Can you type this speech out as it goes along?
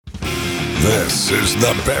This is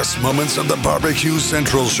the best moments of the BBQ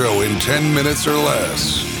Central Show in 10 minutes or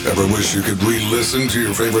less. Ever wish you could re-listen to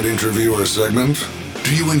your favorite interview or segment?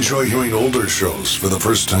 Do you enjoy hearing older shows for the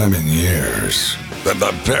first time in years? Then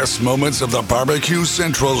the best moments of the BBQ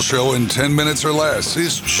Central Show in 10 minutes or less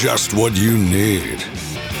is just what you need.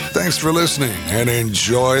 Thanks for listening and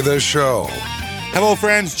enjoy the show. Hello,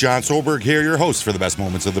 friends. John Solberg here, your host for the best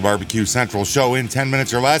moments of the BBQ Central Show in 10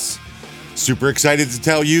 minutes or less. Super excited to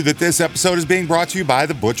tell you that this episode is being brought to you by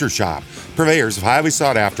The Butcher Shop, purveyors of highly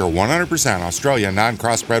sought after 100% Australian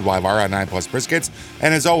non-crossbred Wyvara 9 Plus briskets,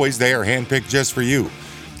 and as always, they are handpicked just for you.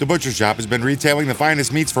 The Butcher Shop has been retailing the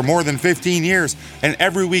finest meats for more than 15 years, and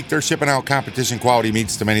every week they're shipping out competition quality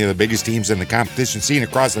meats to many of the biggest teams in the competition scene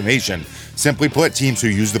across the nation. Simply put, teams who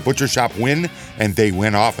use The Butcher Shop win, and they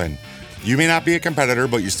win often. You may not be a competitor,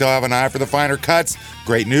 but you still have an eye for the finer cuts.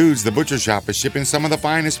 Great news, The Butcher Shop is shipping some of the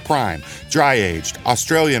finest prime, dry-aged,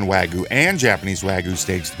 Australian Wagyu, and Japanese Wagyu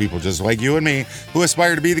steaks to people just like you and me who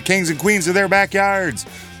aspire to be the kings and queens of their backyards.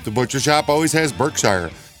 The Butcher Shop always has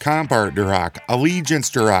Berkshire, Compart Duroc,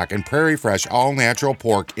 Allegiance Duroc, and Prairie Fresh all-natural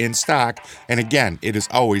pork in stock, and again, it is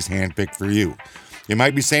always handpicked for you. You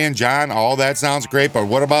might be saying, John, all that sounds great, but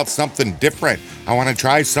what about something different? I want to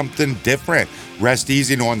try something different. Rest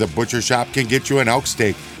easy knowing The Butcher Shop can get you an elk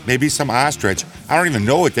steak, maybe some ostrich. I don't even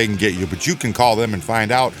know what they can get you, but you can call them and find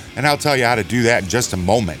out, and I'll tell you how to do that in just a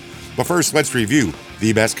moment. But first, let's review.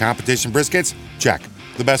 The best competition briskets? Check.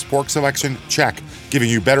 The best pork selection? Check. Giving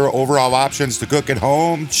you better overall options to cook at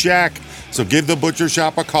home? Check. So give The Butcher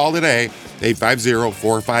Shop a call today,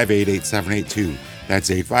 850-458-8782. That's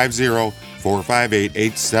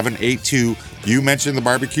 850-458-8782. You mention the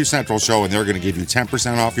BBQ Central Show, and they're going to give you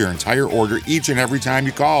 10% off your entire order each and every time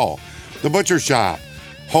you call. The Butcher Shop,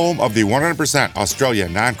 home of the 100%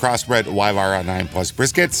 Australian non-crossbred Wyvara 9 Plus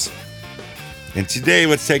briskets. And today,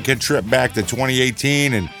 let's take a trip back to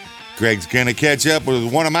 2018, and Greg's going to catch up with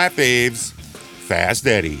one of my faves, Fast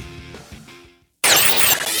Eddy.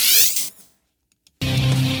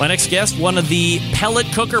 My next guest, one of the pellet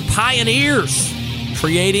cooker pioneers,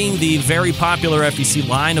 creating the very popular FEC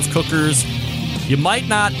line of cookers. You might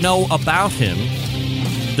not know about him.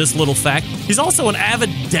 This little fact, he's also an avid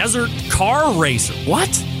desert car racer. What?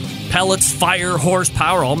 Pellets, fire,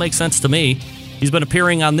 horsepower, all make sense to me. He's been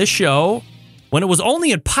appearing on this show when it was only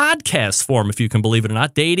in podcast form, if you can believe it or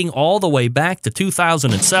not, dating all the way back to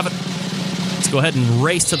 2007. Let's go ahead and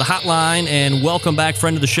race to the hotline and welcome back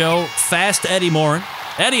friend of the show, Fast Eddy Maurin.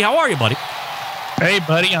 Eddy, how are you, buddy? Hey,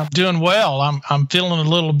 buddy, I'm doing well. I'm feeling a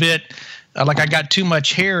little bit like I got too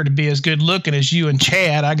much hair to be as good looking as you and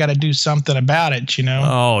Chad. I got to do something about it, you know?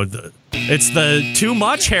 Oh, it's the too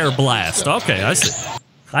much hair blast. Okay,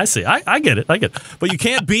 I see. I get it. But you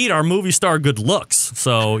can't beat our movie star good looks.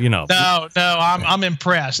 So, you know. No, I'm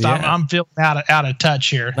impressed. Yeah. I'm feeling out of touch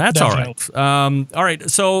here. That's definitely. All right. All right.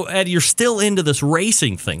 So, Ed, you're still into this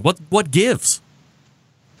racing thing. What gives?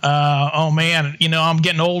 Oh man, you know, I'm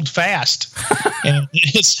getting old fast, and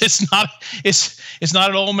it's not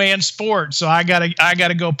an old man sport. So I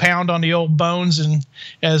gotta go pound on the old bones and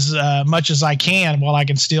as much as I can while I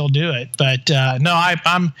can still do it. But no,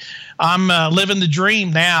 I'm living the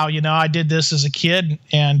dream now. You know, I did this as a kid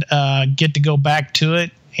and get to go back to it.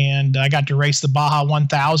 And I got to race the Baja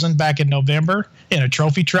 1000 back in November in a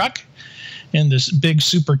trophy truck in this big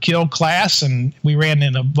super kill class, and we ran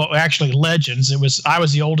in actually legends. I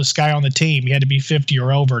was the oldest guy on the team. You had to be 50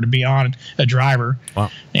 or over to be on a driver.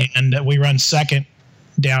 Wow. And we run second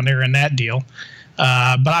down there in that deal.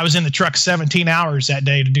 But I was in the truck 17 hours that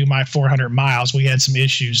day to do my 400 miles. We had some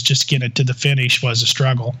issues. Just getting it to the finish was a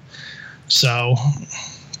struggle. So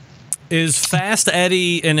is Fast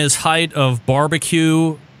Eddy in his height of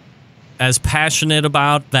barbecue as passionate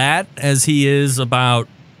about that as he is about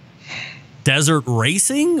desert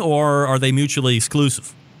racing, or are they mutually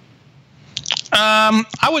exclusive? I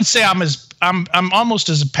would say I'm almost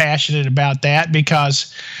as passionate about that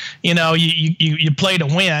because, you know, you play to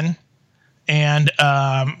win, and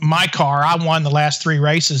my car, I won the last 3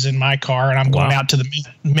 races in my car, and I'm going out to the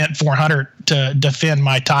Mint 400 to defend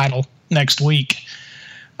my title next week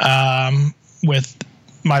with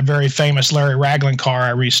my very famous Larry Raglan car I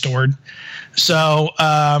restored. So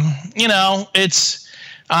you know,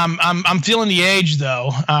 I'm feeling the age though.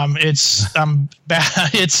 It's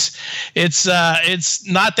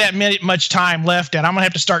not that much time left, and I'm gonna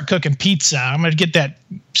have to start cooking pizza. I'm gonna get that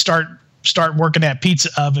start working that pizza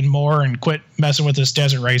oven more and quit messing with this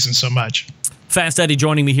desert racing so much. Fast Eddy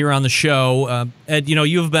joining me here on the show. Ed, you know,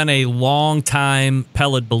 you've been a long-time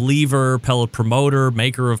pellet believer, pellet promoter,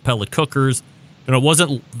 maker of pellet cookers. You know, it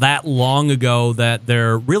wasn't that long ago that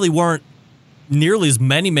there really weren't nearly as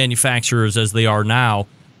many manufacturers as they are now.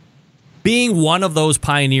 Being one of those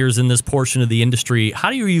pioneers in this portion of the industry, how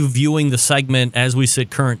are you viewing the segment as we sit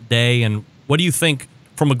current day, and what do you think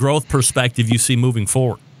from a growth perspective you see moving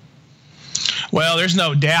forward? Well, there's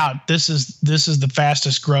no doubt this is the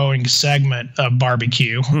fastest growing segment of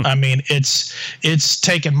barbecue. I mean, it's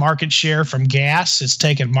taken market share from gas. It's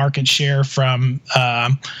taken market share from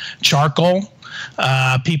charcoal.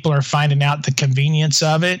 People are finding out the convenience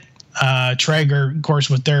of it. Traeger, of course,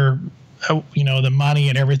 with their the money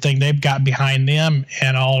and everything they've got behind them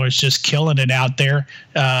and all, is just killing it out there.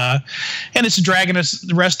 And it's dragging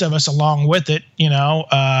the rest of us along with it,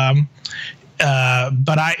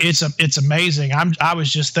 but it's amazing. I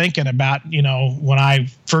was just thinking about, when I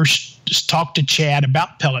first talked to Chad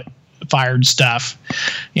about pellet fired stuff,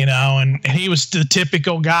 and he was the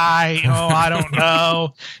typical guy, I don't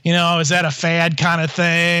know, is that a fad kind of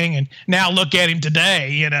thing? And now look at him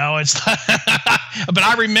today, it's, but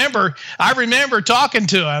I remember talking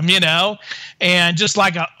to him, and just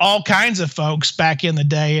like all kinds of folks back in the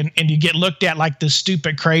day, and you get looked at like this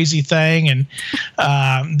stupid, crazy thing. And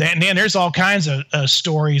then there's all kinds of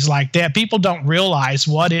stories like that. People don't realize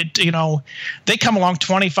what they come along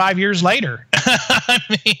 25 years later. I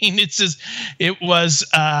mean,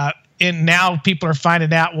 and now people are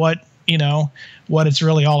finding out what it's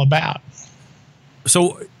really all about.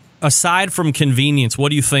 So aside from convenience, what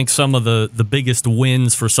do you think some of the biggest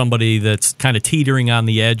wins for somebody that's kind of teetering on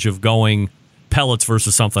the edge of going pellets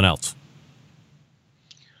versus something else?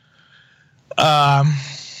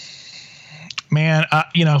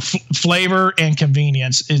 Flavor and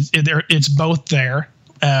convenience it's both there.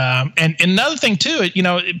 And another thing too,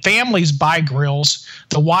 families buy grills.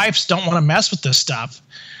 The wives don't want to mess with this stuff.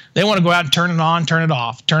 They want to go out and turn it on, turn it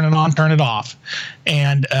off, turn it on, turn it off.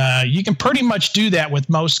 And you can pretty much do that with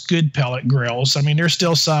most good pellet grills. I mean, there's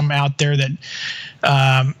still some out there that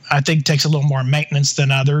I think takes a little more maintenance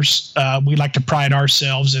than others. We like to pride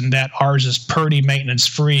ourselves in that ours is pretty maintenance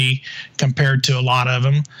free compared to a lot of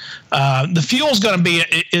them. The fuel's going to be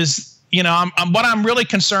what I'm really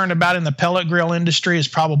concerned about in the pellet grill industry is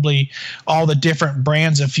probably all the different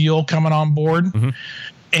brands of fuel coming on board. Mm-hmm.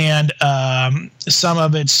 And some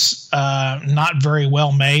of it's not very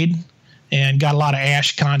well made and got a lot of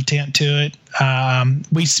ash content to it.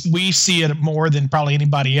 We see it more than probably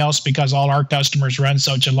anybody else because all our customers run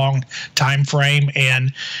such a long time frame,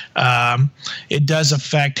 and it does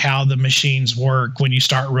affect how the machines work when you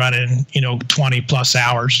start running 20 plus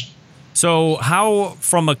hours. So how,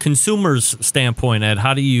 from a consumer's standpoint, Ed,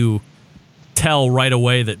 how do you tell right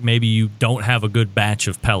away that maybe you don't have a good batch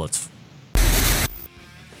of pellets?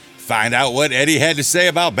 Find out what Eddy had to say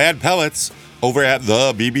about bad pellets over at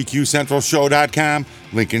the BBQCentralShow.com.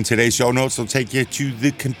 Link in today's show notes will take you to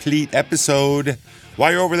the complete episode.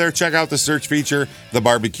 While you're over there, check out the search feature. The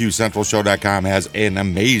BBQCentralShow.com has an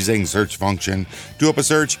amazing search function. Do up a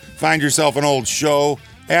search, find yourself an old show,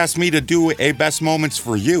 ask me to do a best moments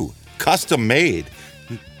for you. Custom made.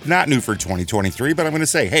 Not new for 2023, but I'm going to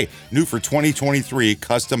say, hey, new for 2023,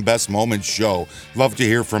 custom best moments show. Love to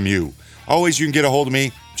hear from you. Always, you can get a hold of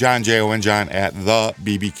me, John, J-O-N, at the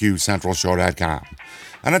BBQCentralShow.com.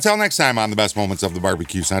 And until next time on the best moments of the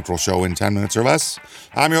Barbecue Central Show in 10 minutes or less,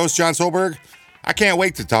 I'm your host, John Solberg. I can't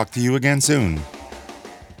wait to talk to you again soon.